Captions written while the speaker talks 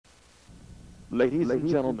Ladies and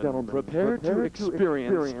gentlemen, prepare to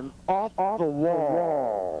experience off the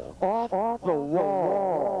wall, off the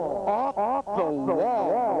wall, off the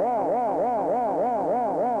wall.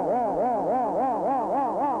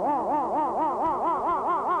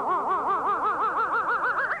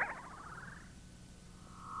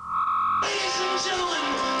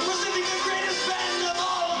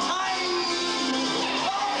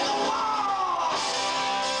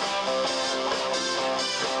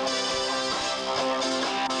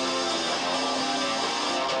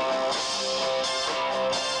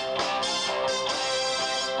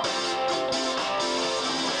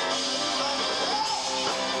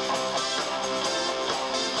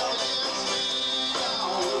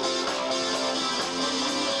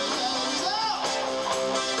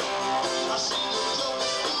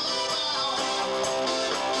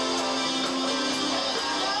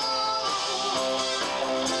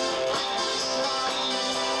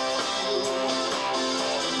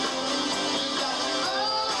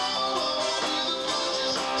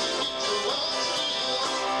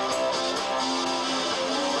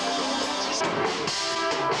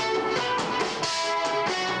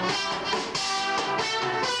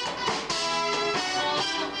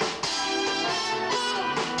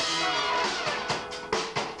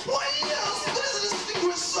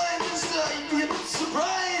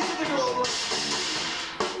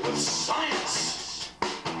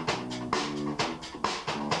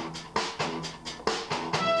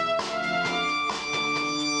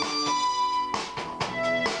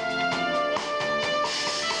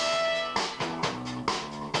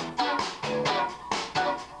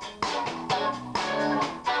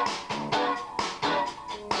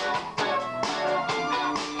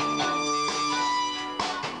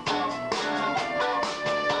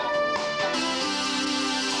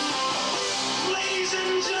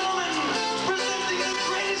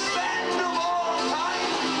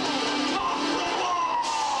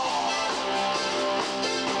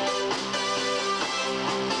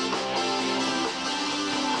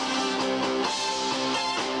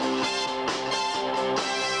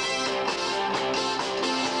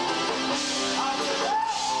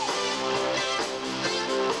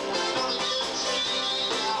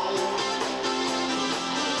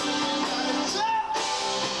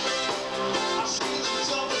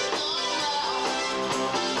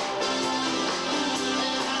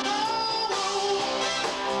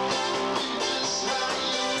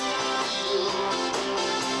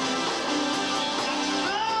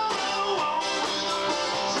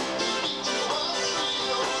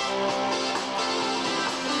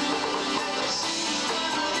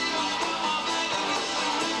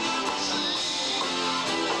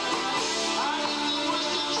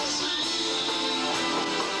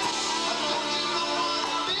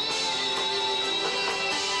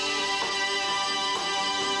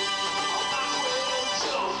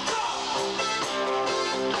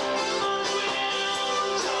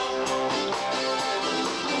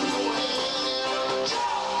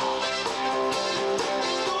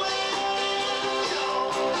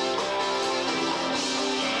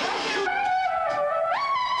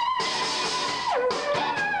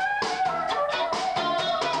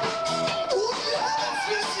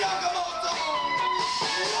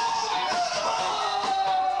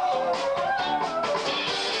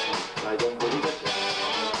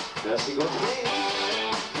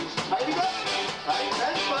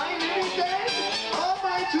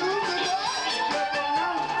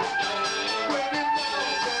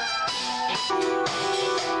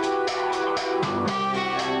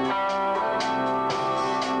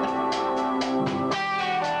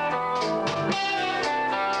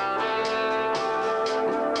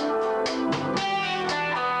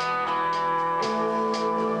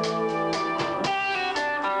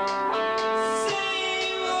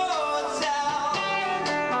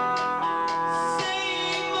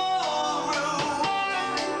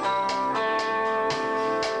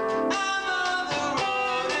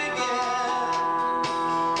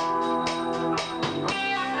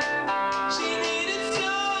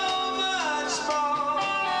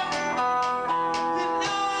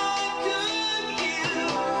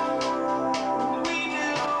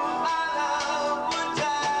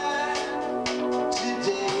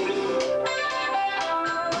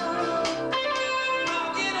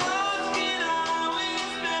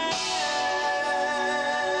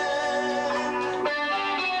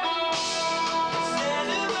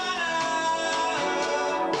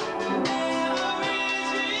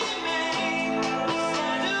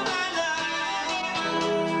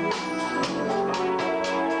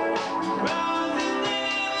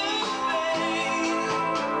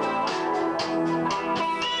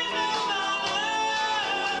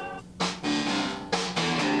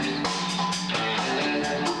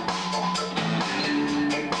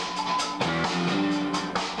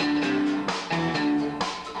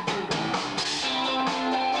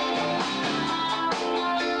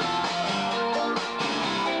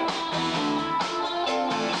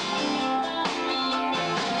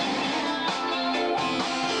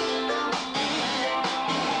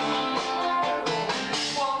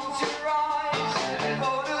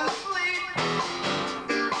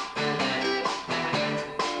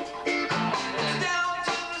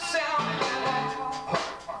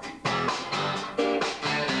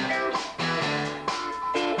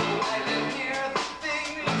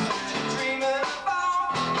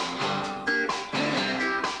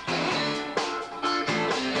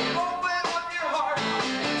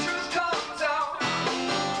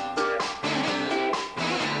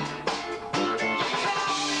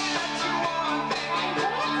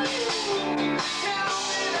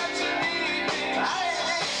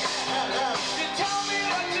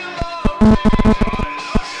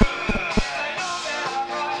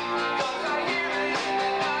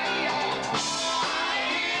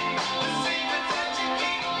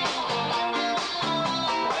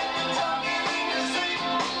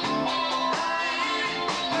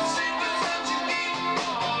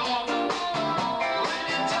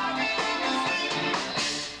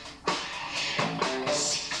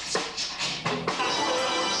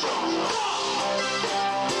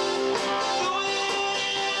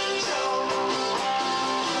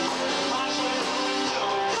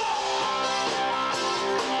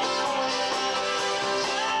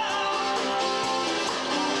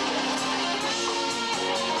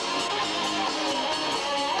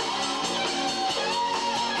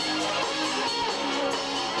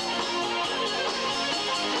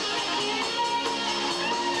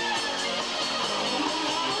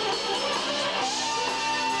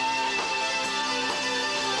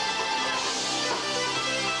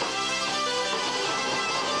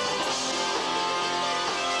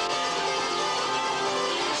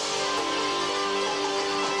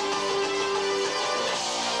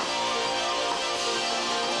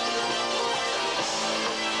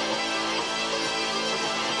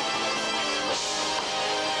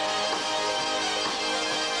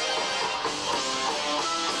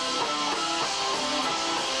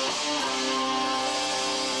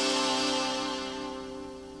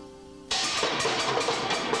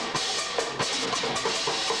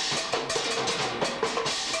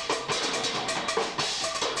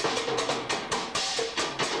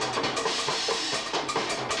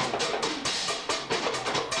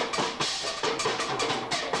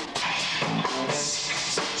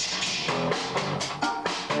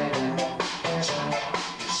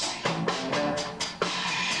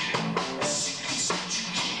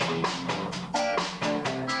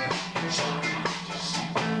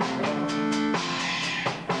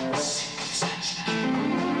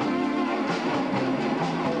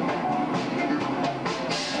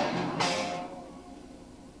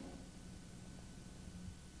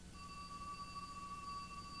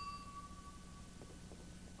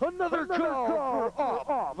 Another call for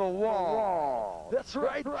off the wall. That's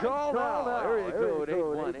right, call now. Area code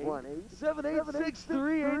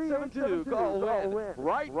 818-786-3872. Call when?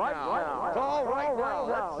 Right now. Call right now.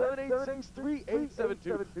 That's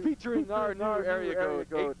 786-3872. Featuring our new area code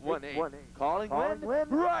 818. Calling when?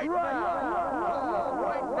 Right now. Right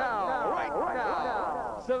now. Right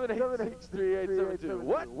now. 786-3872.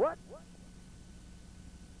 What?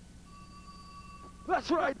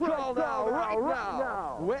 That's right, call now, right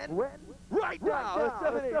now. When? Right now, that's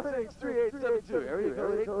 786-3872. Area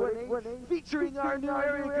code 818, featuring our new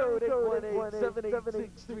area code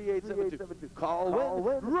 818-786-3872. Call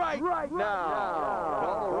when? Right now.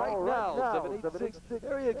 Call right now, 786,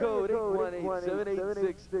 area code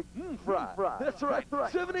 818-786, MFRA. That's right,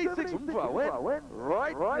 786, MFRA. When?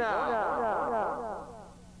 Right now.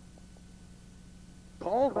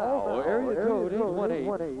 Call now, area code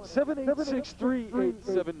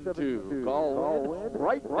 818-786-3872. Call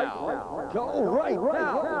right now. Call right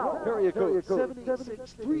now. Area code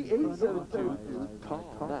 786-3872.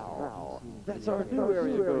 Call now. That's our new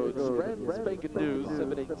area code. Brand spanking new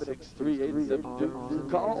 786-3872.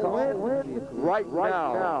 Call when? Right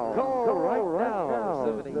now. Call right now.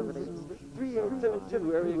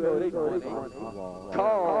 786-3872. Area code 818.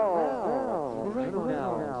 Call right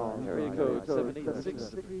now. Area code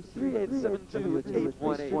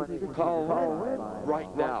 786-3872-818. Call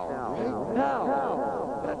right now. Right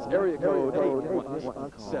now. That's area code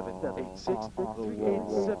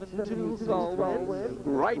 818-786-3872. Call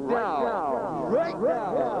right now. Right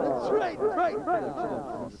now. That's right.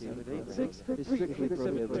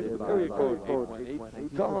 786-3872. Area code 818.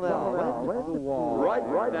 Call now.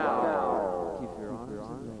 Right now. Keep your arms